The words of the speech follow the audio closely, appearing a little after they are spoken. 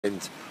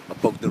End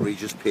of Bognor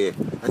Regis pier,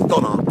 and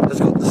Donna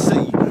has got the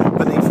sea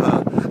beneath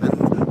her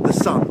and the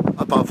sun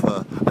above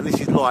her, and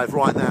this is live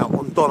right now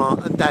on Donna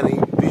and Danny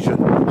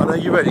Vision. I know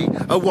you're ready.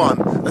 A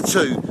one, a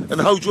two, and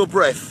hold your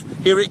breath.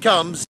 Here it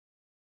comes.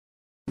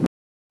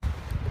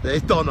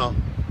 There's Donna.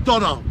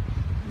 Donna,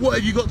 what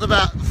have you got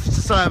to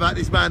say about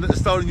this man that has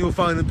stolen your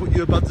phone and put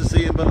you above the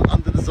sea and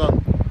under the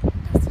sun?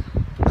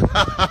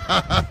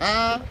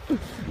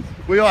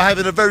 We are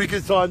having a very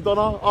good time,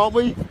 Donna, aren't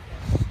we?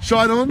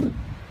 Shine on.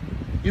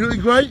 You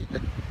looking great?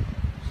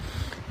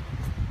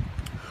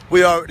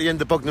 We are at the end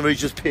of Bognor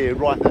Regis pier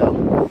right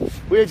now.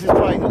 We're just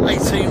playing an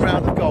 18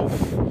 round of golf,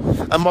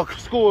 and my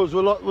scores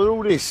were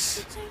all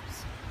this.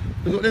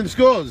 We got them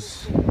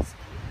scores.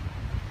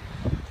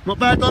 Not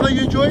bad, Donna.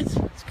 You enjoyed?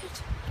 It's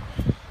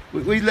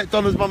good. We let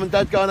Donna's mum and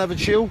dad go and have a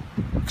chill,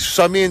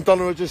 so me and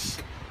Donna are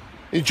just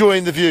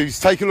enjoying the views.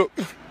 Take a look,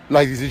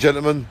 ladies and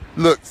gentlemen.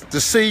 Look,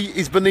 the sea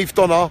is beneath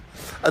Donna,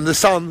 and the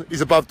sun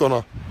is above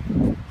Donna.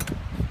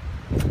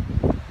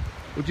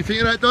 What do you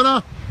think of that,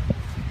 Donna?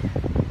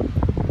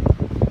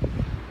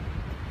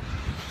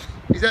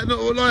 Is that not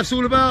what life's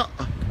all about?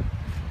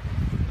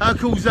 How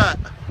cool's that?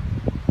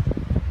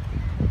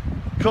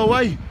 Cool,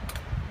 eh?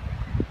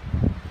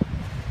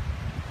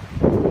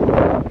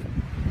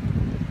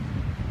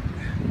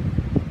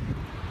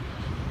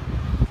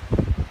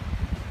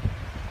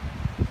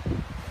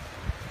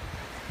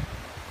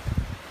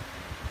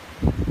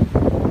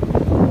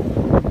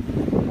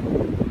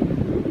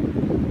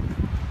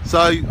 So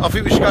I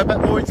think we should go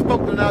back more into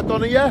Bognor now,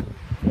 Donna, yeah?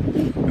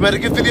 We made a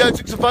good video,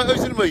 took some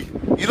photos, didn't we?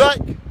 You like?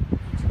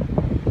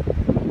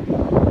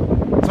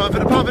 Time for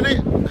the pub,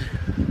 innit?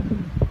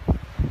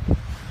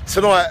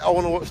 Tonight I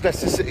want to watch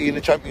Leicester City in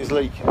the Champions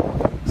League.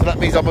 So that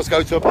means I must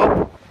go to a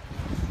pub.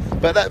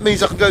 But that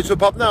means I can go to a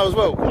pub now as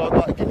well. I'd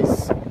like a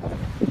Guinness.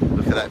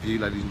 Look at that view,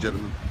 ladies and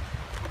gentlemen.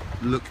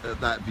 Look at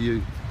that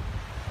view.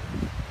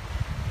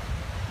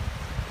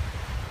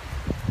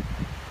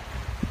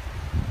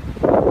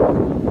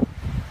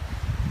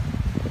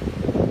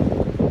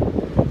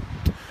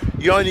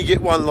 You only get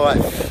one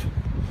life.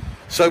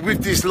 So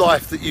with this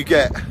life that you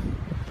get,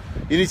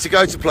 you need to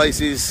go to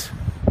places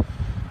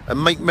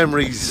and make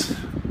memories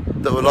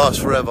that will last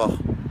forever.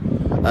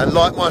 And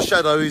like my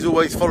shadow is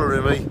always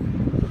following me,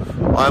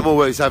 I'm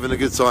always having a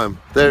good time.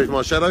 There is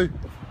my shadow.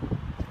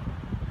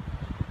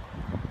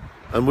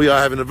 And we are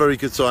having a very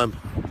good time.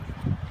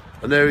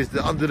 And there is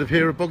the under the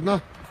pier of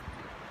Bognor.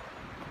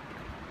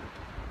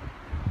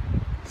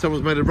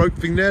 Someone's made a rope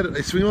thing there that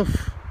they swing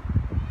off.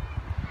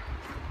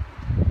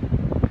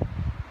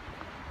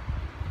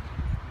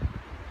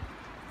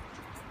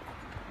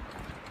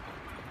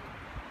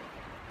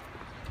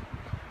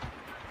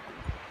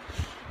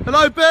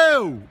 Hello,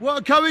 Bill. What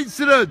a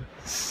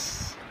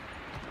coincidence.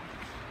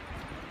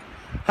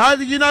 How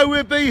did you know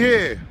we'd be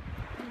here?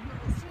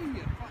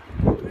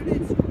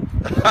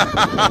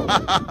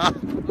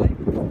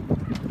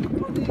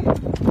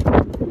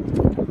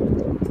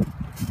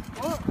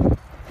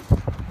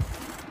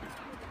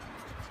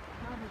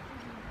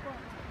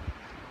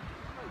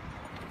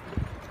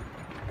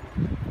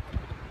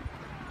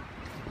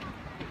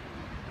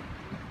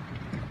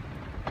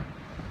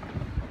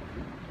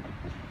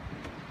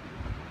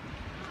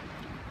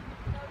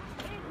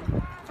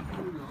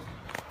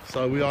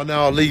 So we are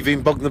now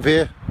leaving Bognor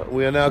pier.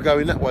 We are now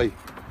going that way.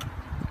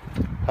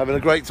 Having a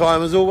great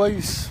time as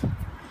always.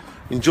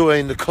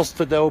 Enjoying the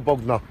Costa del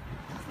Bognor.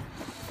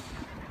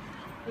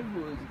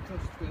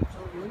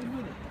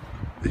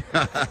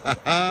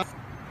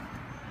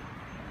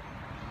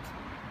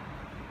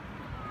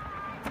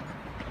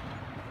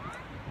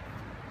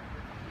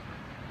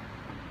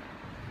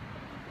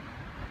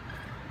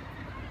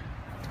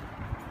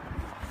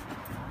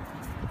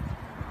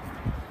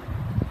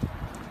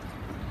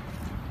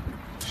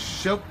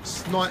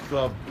 Shelps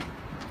nightclub.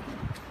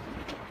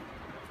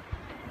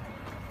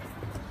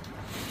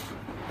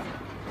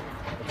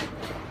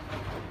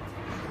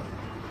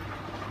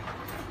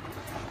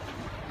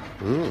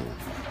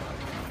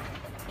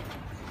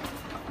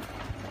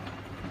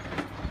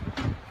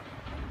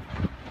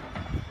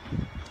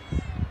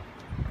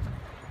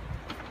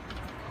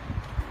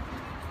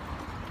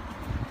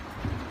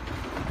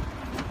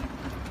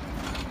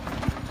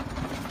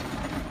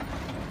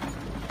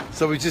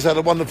 So we just had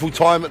a wonderful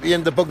time at the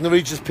end of Bognor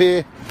Regis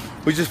pier.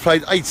 We just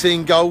played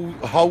 18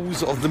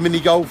 holes of the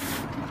mini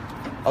golf.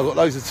 I've got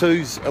loads of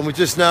twos, and we're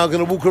just now going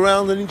to walk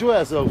around and enjoy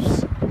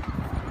ourselves.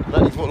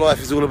 That is what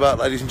life is all about,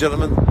 ladies and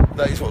gentlemen.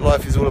 That is what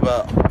life is all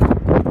about.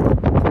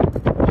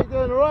 How you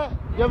doing, all right?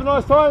 You have a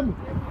nice time?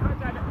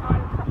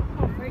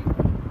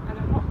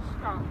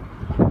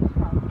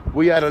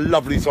 We had a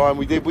lovely time,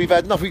 we did. We've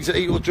had nothing to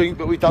eat or drink,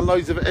 but we've done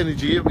loads of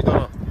energy, haven't we,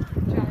 Donna?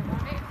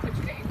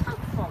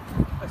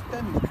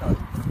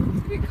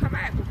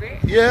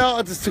 Yeah,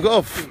 I just took it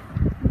off.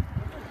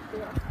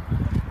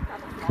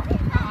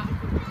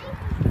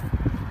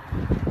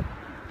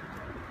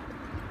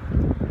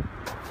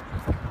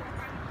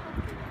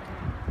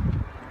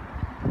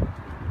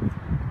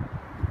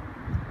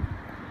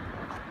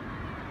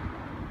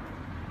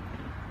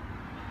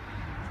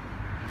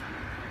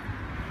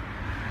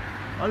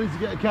 I need to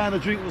get a can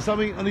of drink or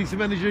something. I need some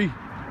energy.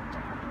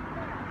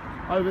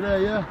 Over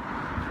there, yeah?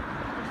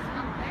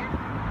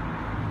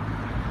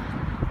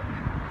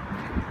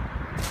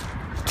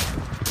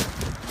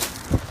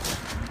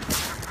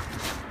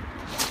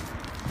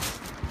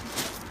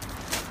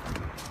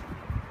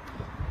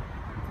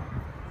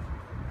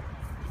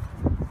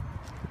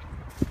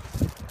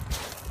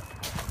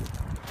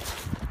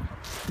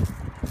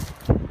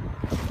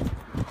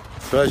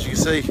 So as you can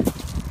see,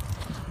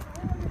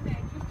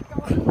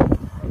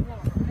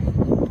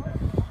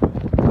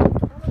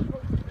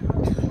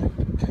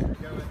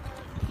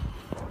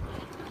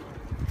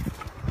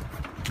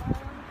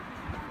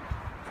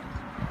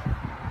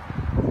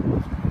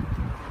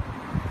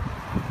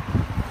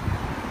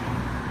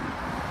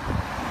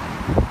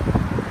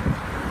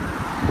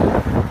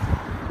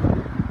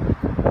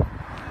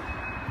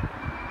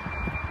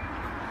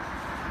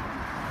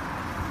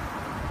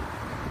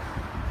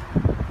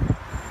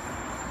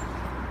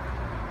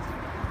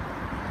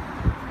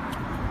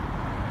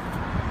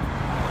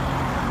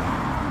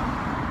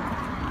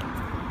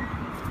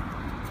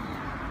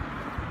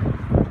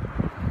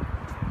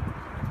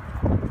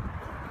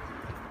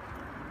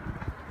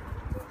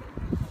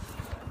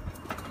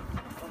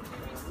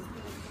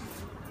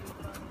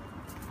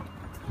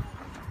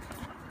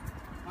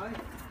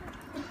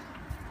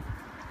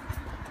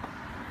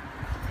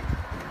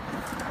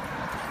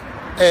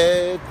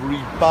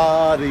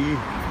 everybody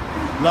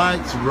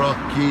likes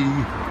Rocky.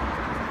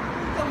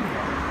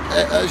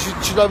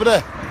 She's over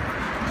there.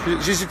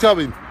 She's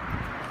coming.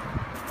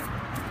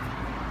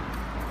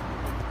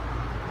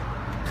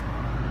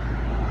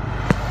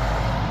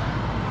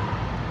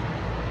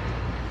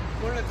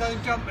 Well, it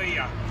don't jump at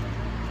you.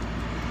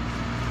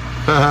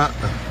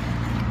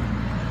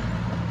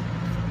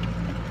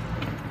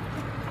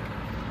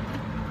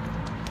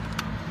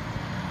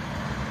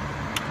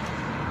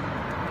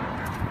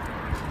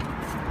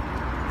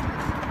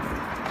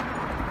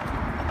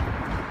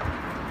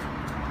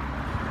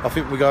 I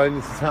think we're going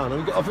into town.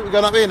 I think we're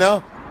going up here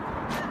now.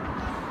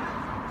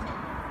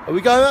 Are we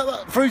going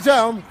up through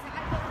town?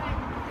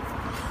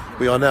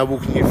 We are now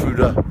walking you through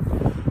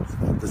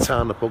the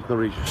town of Bognor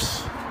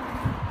Regis.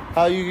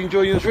 How are you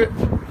enjoying your trip?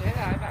 Yeah, I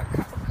had a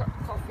cup of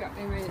coffee up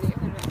there really,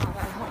 and I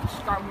had a hot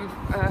scone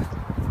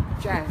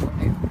with jam on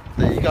it.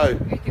 There you go.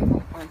 He didn't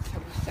want one, so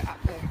we sat up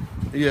there.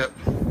 Yep.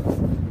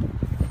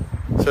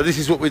 So this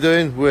is what we're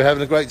doing. We're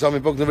having a great time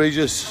in Bognor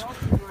Regis,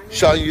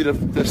 showing you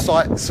the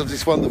sights of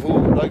this wonderful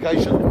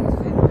location.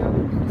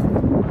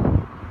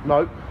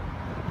 No.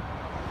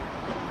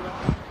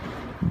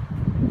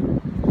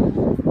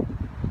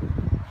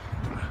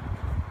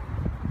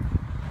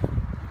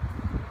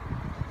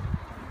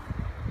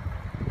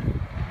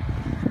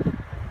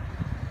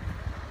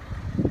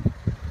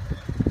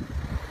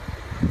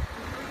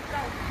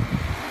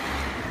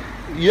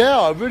 Yeah,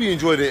 I really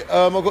enjoyed it.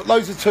 I've got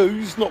loads of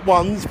twos, not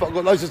ones, but I've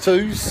got loads of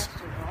twos.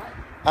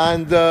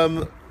 And,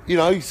 you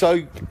know,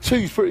 so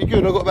two's pretty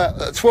good. I've got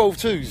about 12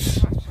 twos.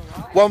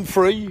 1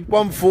 3,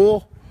 1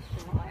 4.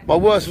 My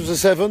worst was a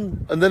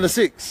 7 and then a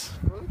 6.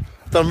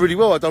 Done really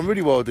well. I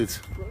did.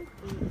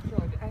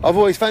 I've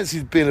always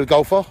fancied being a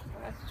golfer.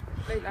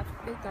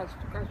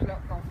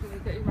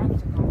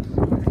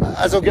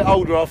 As I get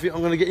older, I think I'm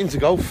going to get into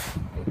golf.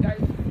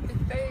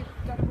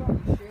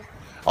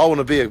 I want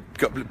to be a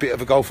bit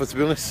of a golfer, to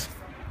be honest.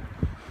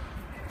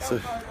 So,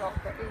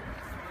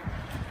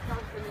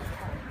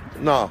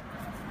 no.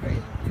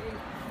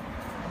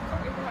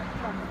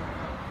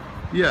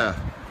 Yeah.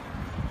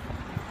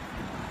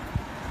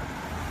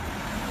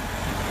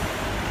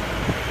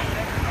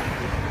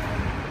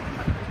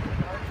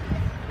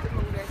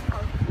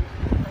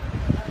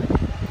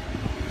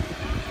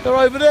 They're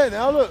over there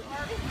now, look.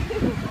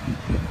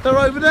 They're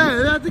over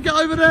there. They had to get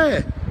over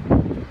there.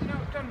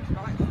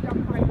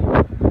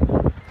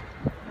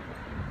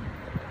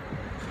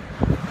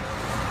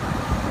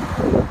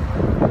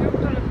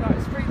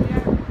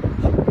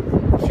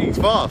 She's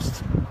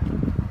fast.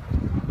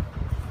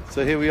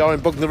 So here we are in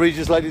Bognor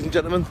Regis, ladies and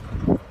gentlemen.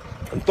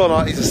 And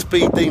Donna is a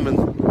speed demon.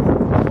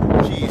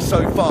 She is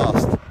so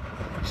fast.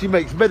 She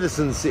makes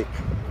medicine sick.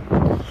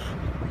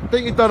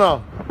 Thank you,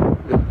 Donna.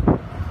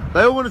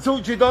 They all want to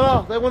talk to you,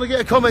 Donna. They want to get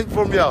a comment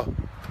from you.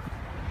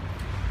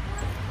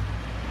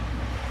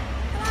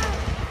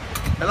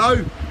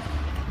 Hello.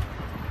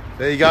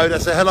 There you go.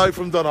 That's a hello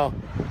from Donna.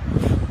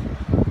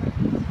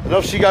 And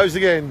off she goes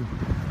again.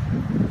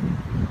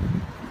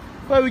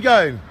 Where are we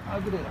going?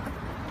 Over there.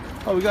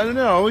 Oh, we're going in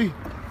there, are we?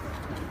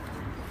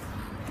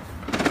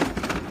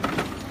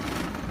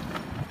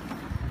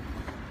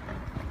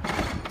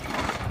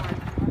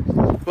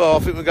 Well, I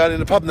think we're going in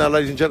the pub now,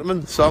 ladies and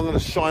gentlemen. So I'm going to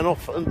shine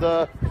off and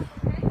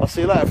I'll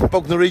see you later. From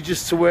Bognor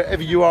Regis to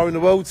wherever you are in the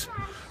world.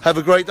 Have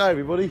a great day,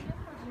 everybody.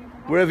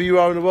 Wherever you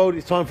are in the world,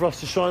 it's time for us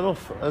to shine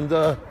off. And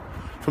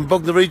from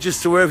Bognor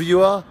Regis to wherever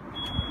you are,